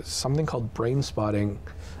is something called brain spotting.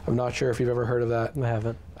 I'm not sure if you've ever heard of that. I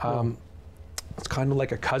haven't. It's kind of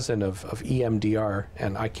like a cousin of EMDR,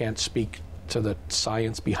 and I can't speak to the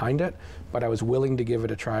science behind it, but I was willing to give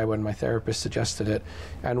it a try when my therapist suggested it.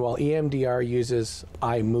 And while EMDR uses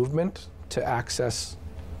eye movement to access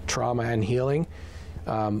trauma and healing,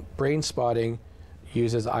 brain spotting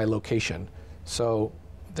uses eye location. So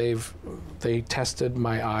they tested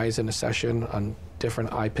my eyes in a session on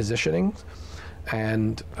different eye positionings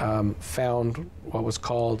and found what was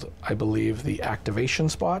called, I believe, the activation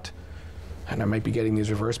spot. And I might be getting these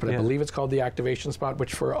reversed, but I believe it's called the activation spot,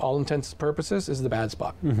 which for all intents and purposes is the bad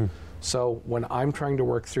spot. So when I'm trying to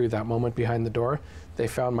work through that moment behind the door, they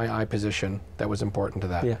found my eye position that was important to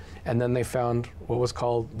that. And then they found what was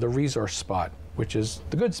called the resource spot, which is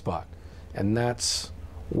the good spot. And that's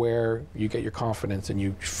where you get your confidence and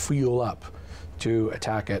you fuel up to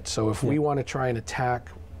attack it. So if we want to try and attack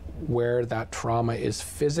where that trauma is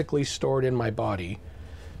physically stored in my body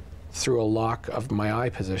through a lock of my eye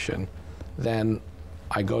position, then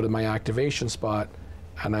I go to my activation spot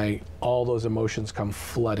and all those emotions come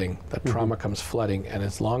flooding, that trauma comes flooding, and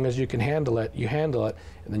as long as you can handle it, you handle it,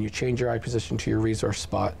 and then you change your eye position to your resource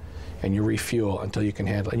spot and you refuel until you can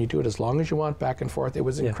handle it. And you do it as long as you want, back and forth. It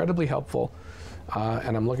was incredibly helpful,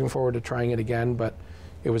 and I'm looking forward to trying it again, but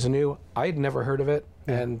it was new. I'd never heard of it,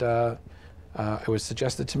 and it was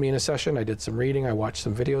suggested to me in a session. I did some reading, I watched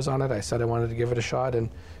some videos on it, I said I wanted to give it a shot, and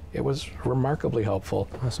it was remarkably helpful.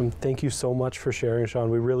 Awesome. Thank you so much for sharing, Sean.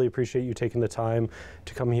 We really appreciate you taking the time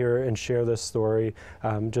to come here and share this story,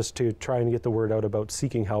 just to try and get the word out about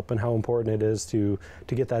seeking help and how important it is to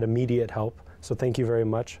get that immediate help. So thank you very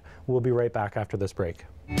much. We'll be right back after this break.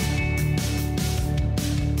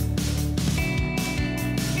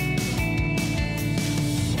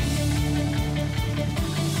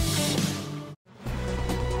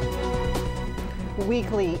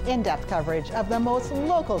 Weekly in-depth coverage of the most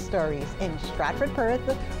local stories in Stratford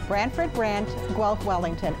Perth, Brantford Brant, Guelph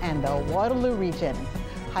Wellington, and the Waterloo region.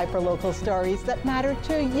 Hyperlocal stories that matter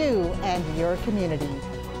to you and your community.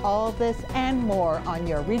 All this and more on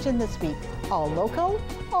your region this week. All local,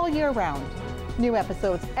 all year round. New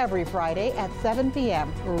episodes every Friday at 7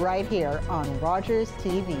 p.m. right here on Rogers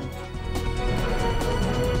TV.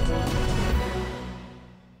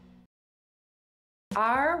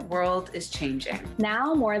 Our world is changing.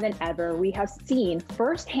 Now more than ever, we have seen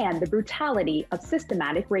firsthand the brutality of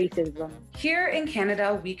systematic racism. Here in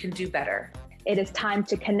Canada, we can do better. It is time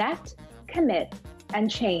to connect, commit, and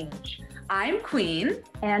change. I'm Queen.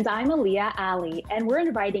 And I'm Aaliyah Ali, and we're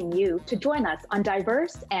inviting you to join us on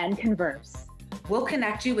Diverse and Converse. We'll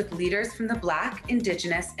connect you with leaders from the Black,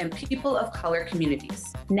 Indigenous, and people of color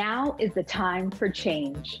communities. Now is the time for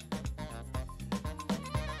change.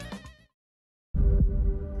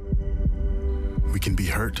 We can be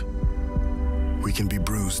hurt. We can be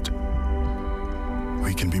bruised.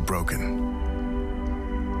 We can be broken.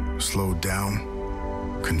 Slowed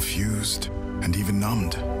down confused, and even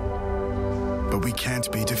numbed. But we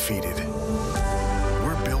can't be defeated.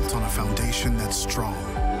 We're built on a foundation that's strong,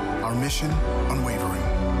 our mission unwavering,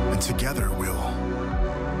 and together we'll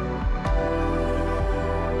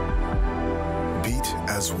beat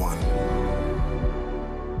as one.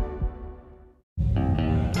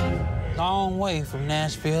 Long way from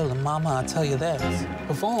Nashville and Mama, I tell you that.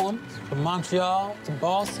 Performed from Montreal to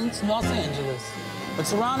Boston to Los Angeles. But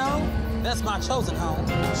Toronto, that's my chosen home.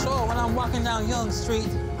 Sure, when I'm walking down Yonge Street,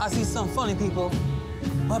 I see some funny people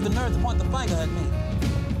who have the nerve to point the finger at me.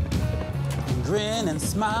 And grin and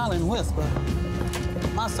smile and whisper.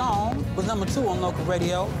 My song was #2 on local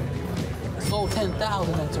radio. Sold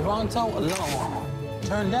 10,000 in Toronto alone.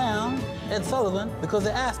 Turned down Ed Sullivan because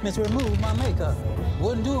they asked me to remove my makeup.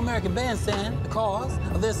 Wouldn't do American Bandstand because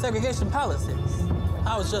of their segregation policies.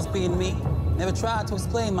 I was just being me. Never tried to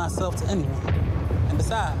explain myself to anyone. And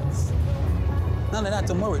besides, none of that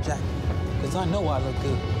to worry, Jack, because I know I look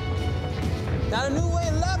good. Got a new way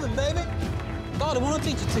of loving, baby. Thought I want to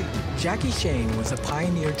teach it to you. Jackie Shane was a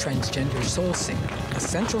pioneer transgender soul singer, a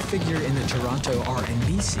central figure in the Toronto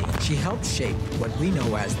R&B scene. She helped shape what we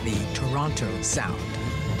know as the Toronto sound.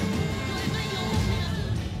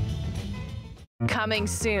 Coming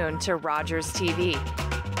soon to Rogers TV.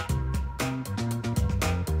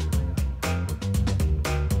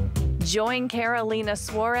 Join Carolina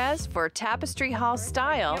Suarez for Tapestry Hall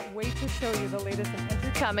Style. Can't wait to show you the latest in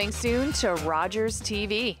entertainment. Coming soon to Rogers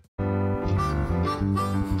TV.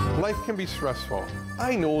 Life can be stressful.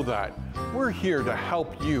 I know that. We're here to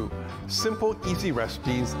help you. Simple, easy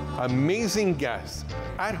recipes, amazing guests.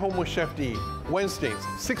 At Home with Chef D, Wednesdays,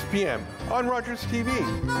 6 p.m. on Rogers TV.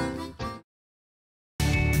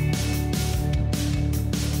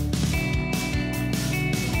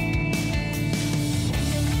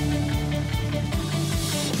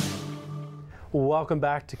 Welcome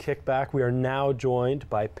back to KickBack. We are now joined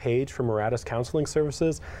by Paige from Maratos Counseling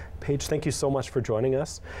Services. Paige, thank you so much for joining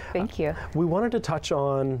us. Thank you. We wanted to touch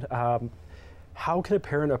on how can a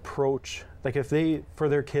parent approach, like if they, for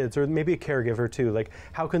their kids, or maybe a caregiver too, like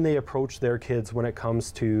how can they approach their kids when it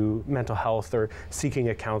comes to mental health or seeking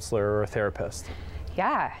a counselor or a therapist?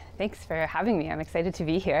 Yeah, thanks for having me. I'm excited to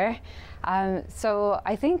be here. So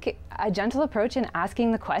I think a gentle approach in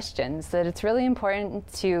asking the questions, that it's really important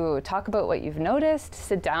to talk about what you've noticed,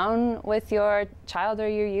 sit down with your child or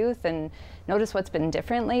your youth and notice what's been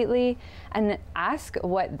different lately and ask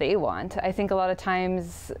what they want. I think a lot of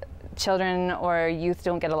times children or youth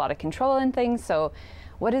don't get a lot of control in things, so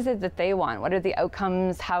what is it that they want? What are the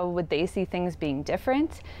outcomes? How would they see things being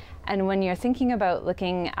different? And when you're thinking about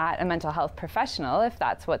looking at a mental health professional, if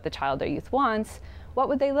that's what the child or youth wants, what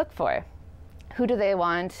would they look for? Who do they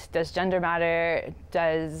want? Does gender matter?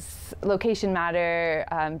 Does location matter?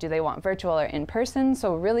 Do they want virtual or in person?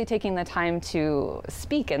 So really taking the time to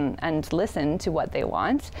speak and listen to what they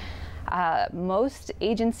want. Most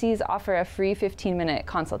agencies offer a free 15-minute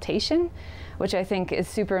consultation, which I think is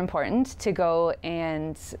super important to go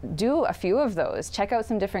and do a few of those. Check out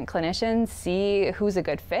some different clinicians, see who's a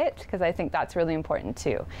good fit, because I think that's really important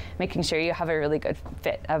too. Making sure you have a really good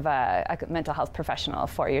fit of a mental health professional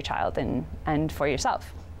for your child and for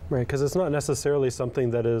yourself. Right, because it's not necessarily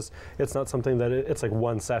something that is, it's not something that it's like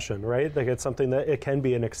one session, right? Like it's something that it can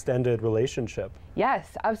be an extended relationship.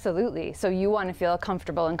 Yes, absolutely. So you want to feel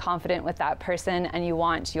comfortable and confident with that person and you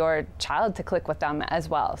want your child to click with them as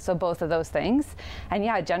well. So both of those things. And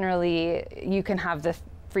yeah, generally you can have the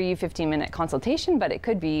free 15-minute consultation, but it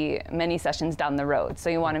could be many sessions down the road. So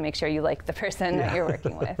you want to make sure you like the person that you're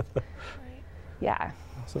working with. Yeah.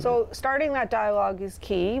 So starting that dialogue is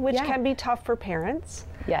key, which can be tough for parents.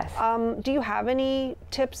 Yes. Do you have any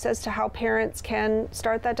tips as to how parents can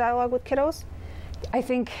start that dialogue with kiddos? I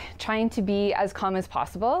think trying to be as calm as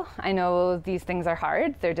possible. I know these things are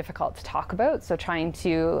hard, they're difficult to talk about, so trying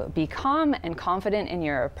to be calm and confident in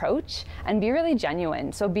your approach and be really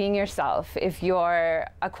genuine. So being yourself. If you're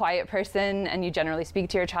a quiet person and you generally speak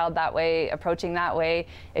to your child that way, approaching that way,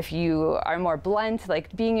 if you are more blunt,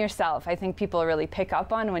 like being yourself, I think people really pick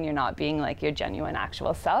up on when you're not being like your genuine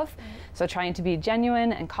actual self. So trying to be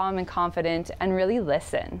genuine and calm and confident and really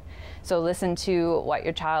listen. So listen to what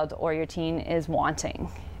your child or your teen is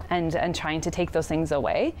wanting and trying to take those things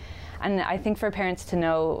away. And I think for parents to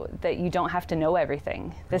know that you don't have to know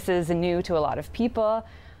everything. This is new to a lot of people.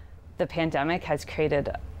 The pandemic has created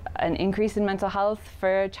an increase in mental health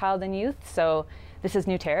for child and youth, so this is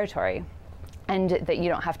new territory, and that you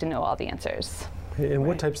don't have to know all the answers. And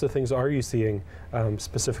what types of things are you seeing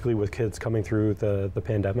specifically with kids coming through the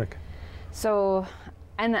pandemic? So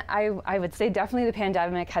And I would say definitely the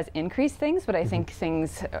pandemic has increased things, but I think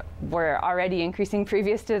things were already increasing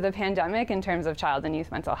previous to the pandemic in terms of child and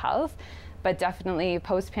youth mental health. But definitely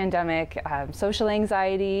post-pandemic, social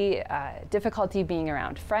anxiety, difficulty being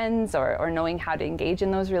around friends or knowing how to engage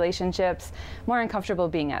in those relationships, more uncomfortable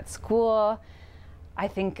being at school. I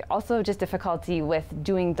think also just difficulty with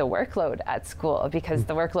doing the workload at school because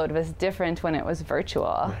the workload was different when it was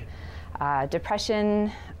virtual. Right.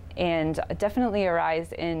 Depression, and definitely a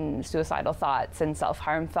rise in suicidal thoughts and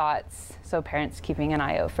self-harm thoughts. So parents keeping an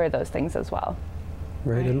eye out for those things as well.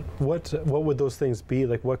 Right. And what would those things be?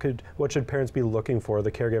 Like what should parents be looking for,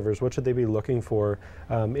 the caregivers? What should they be looking for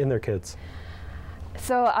in their kids?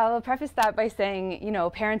 So I'll preface that by saying, you know,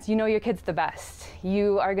 parents, you know your kids the best.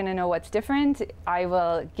 You are going to know what's different. I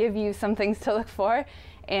will give you some things to look for,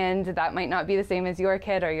 and that might not be the same as your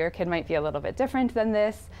kid, or your kid might be a little bit different than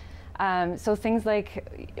this. So things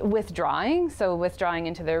like withdrawing, so withdrawing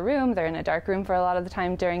into their room, they're in a dark room for a lot of the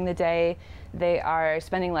time during the day. They are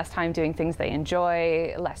spending less time doing things they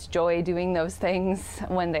enjoy, less joy doing those things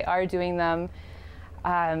when they are doing them.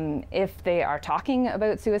 If they are talking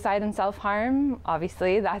about suicide and self-harm,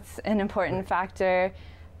 obviously that's an important factor.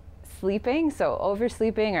 Sleeping, so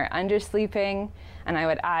oversleeping or undersleeping. And I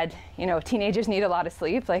would add, you know, teenagers need a lot of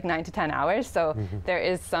sleep, like 9 to 10 hours. So there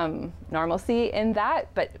is some normalcy in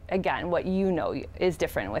that. But again, what you know is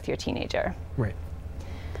different with your teenager. Right.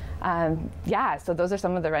 Yeah, so those are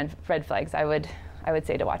some of the red flags I would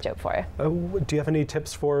say to watch out for. Do you have any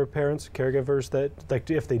tips for parents, caregivers, that like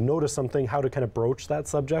if they notice something, how to kind of broach that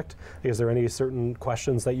subject? Is there any certain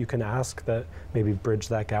questions that you can ask that maybe bridge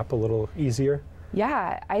that gap a little easier?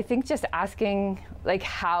 Yeah, I think just asking like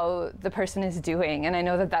how the person is doing, and I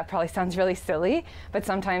know that that probably sounds really silly, but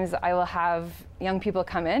sometimes I will have young people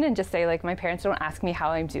come in and just say like, my parents don't ask me how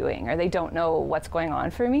I'm doing, or they don't know what's going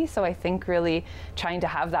on for me. So I think really trying to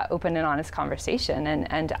have that open and honest conversation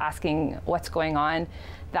and asking what's going on,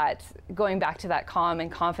 that going back to that calm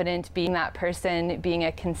and confident, being that person, being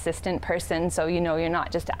a consistent person. So, you know, you're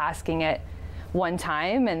not just asking it one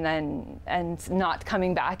time and not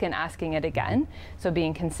coming back and asking it again. So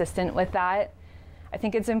being consistent with that. I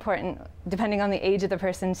think it's important, depending on the age of the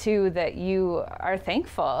person too, that you are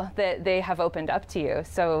thankful that they have opened up to you.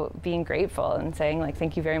 So being grateful and saying like,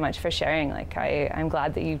 thank you very much for sharing. Like, I'm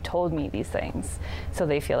glad that you told me these things, so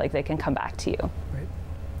they feel like they can come back to you. Right.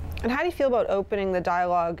 And how do you feel about opening the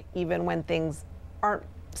dialogue even when things aren't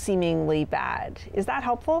seemingly bad? Is that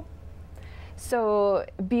helpful? So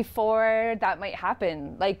before that might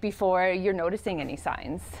happen, like before you're noticing any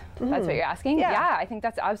signs, that's what you're asking? Yeah, I think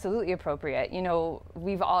that's absolutely appropriate. You know,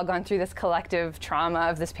 we've all gone through this collective trauma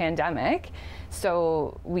of this pandemic,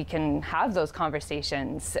 so we can have those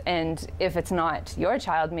conversations. And if it's not your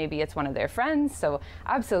child, maybe it's one of their friends. So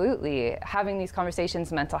absolutely, having these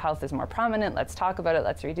conversations, mental health is more prominent. Let's talk about it.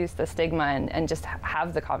 Let's reduce the stigma and just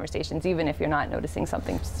have the conversations, even if you're not noticing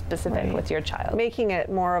something specific with your child. Making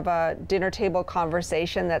it more of a dinner table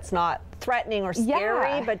conversation that's not threatening or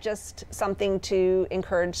scary, but just something to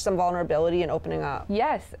encourage some vulnerability and opening up.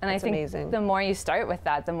 Yes, and that's I think amazing. The more you start with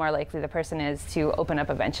that, the more likely the person is to open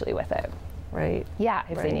up eventually with it. Right. Yeah,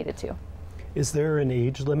 if they needed to. Is there an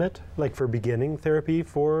age limit, like for beginning therapy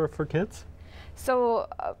for kids? So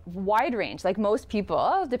wide range, like most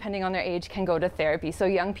people, depending on their age, can go to therapy. So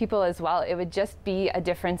young people as well, it would just be a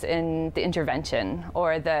difference in the intervention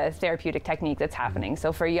or the therapeutic technique that's happening.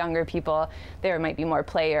 So for younger people, there might be more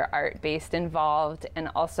play or art-based involved, and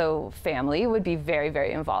also family would be very,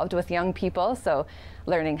 very involved with young people. So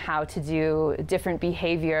learning how to do different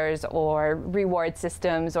behaviors or reward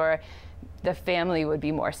systems, or the family would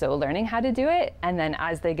be more so learning how to do it. And then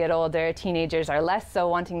as they get older, teenagers are less so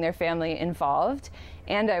wanting their family involved.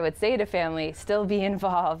 And I would say to family, still be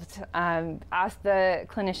involved. Ask the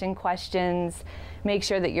clinician questions. Make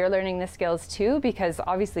sure that you're learning the skills too, because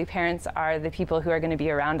obviously parents are the people who are going to be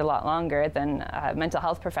around a lot longer than mental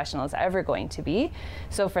health professionals are ever going to be.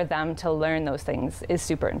 So for them to learn those things is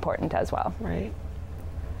super important as well. Right.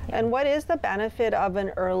 And what is the benefit of an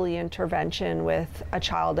early intervention with a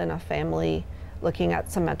child and a family looking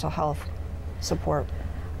at some mental health support?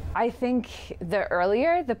 I think the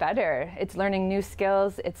earlier, the better. It's learning new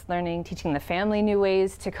skills, it's teaching the family new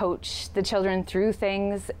ways to coach the children through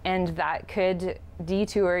things, and that could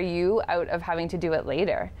detour you out of having to do it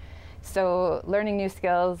later. So learning new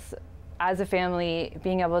skills as a family,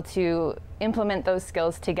 being able to implement those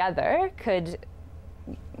skills together could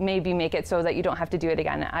maybe make it so that you don't have to do it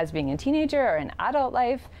again as being a teenager or in adult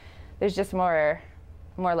life. There's just more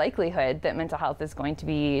likelihood that mental health is going to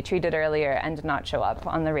be treated earlier and not show up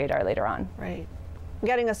on the radar later on. Right.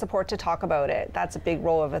 getting a support to talk about it. That's a big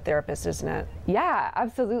role of a therapist, isn't it? Yeah,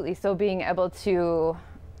 absolutely. So being able to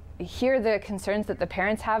hear the concerns that the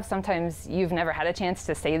parents have. Sometimes you've never had a chance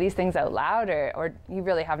to say these things out loud, or you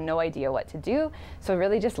really have no idea what to do. So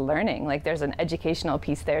really just learning, like there's an educational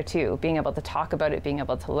piece there too, being able to talk about it, being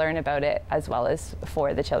able to learn about it, as well as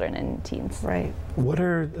for the children and teens. Right.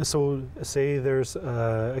 So say there's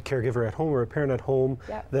a caregiver at home or a parent at home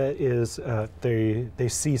that is, they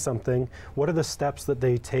see something. What are the steps that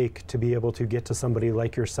they take to be able to get to somebody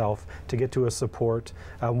like yourself, to get to a support?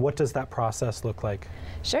 What does that process look like?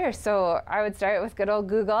 Sure. So I would start with good old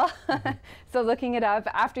Google. So looking it up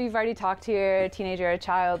after you've already talked to your teenager or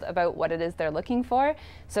child about what it is they're looking for.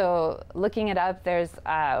 So looking it up, there's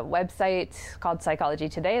a website called Psychology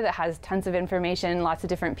Today that has tons of information, lots of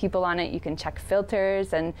different people on it. You can check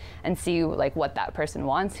filters and see like what that person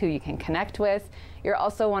wants, who you can connect with. You're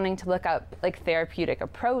also wanting to look up like therapeutic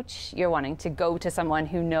approach. You're wanting to go to someone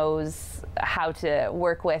who knows how to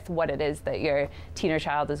work with what it is that your teen or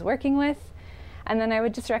child is working with. And then I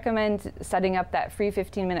would just recommend setting up that free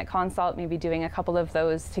 15-minute consult, maybe doing a couple of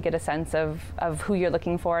those to get a sense of who you're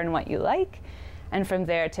looking for and what you like. And from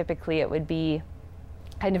there, typically it would be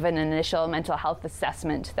kind of an initial mental health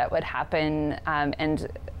assessment that would happen, and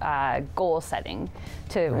goal setting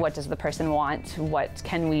to what does the person want, what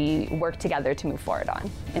can we work together to move forward on.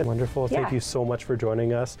 Wonderful. Thank you so much for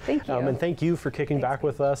joining us. Thank you. And thank you for kicking back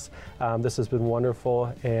with us. This has been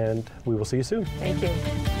wonderful, and we will see you soon. Thank you.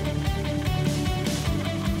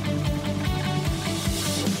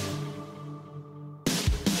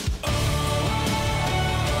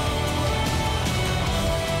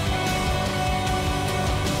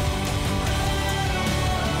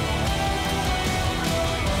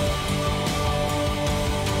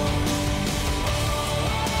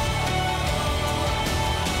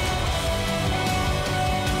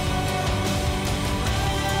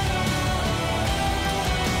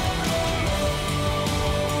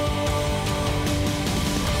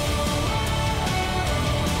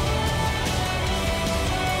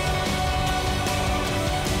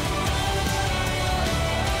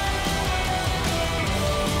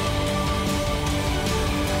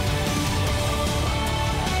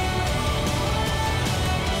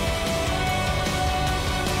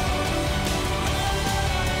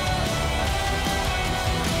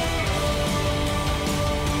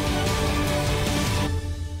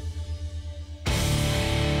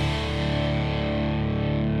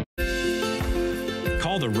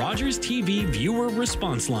 Call the Rogers TV viewer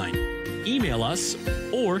response line, email us,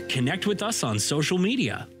 or connect with us on social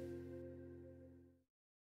media.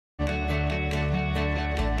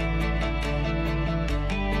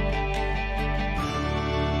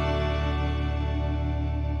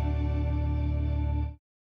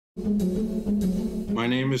 My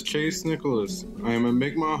name is Chase Nicholas. I am a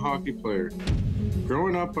Mi'kmaq hockey player.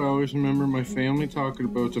 Growing up, I always remember my family talking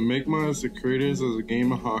about the Mi'kmaq as the creators of the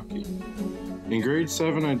game of hockey. In grade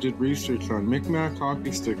 7, I did research on Mi'kmaq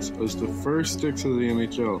hockey sticks as the first sticks of the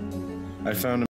NHL. I found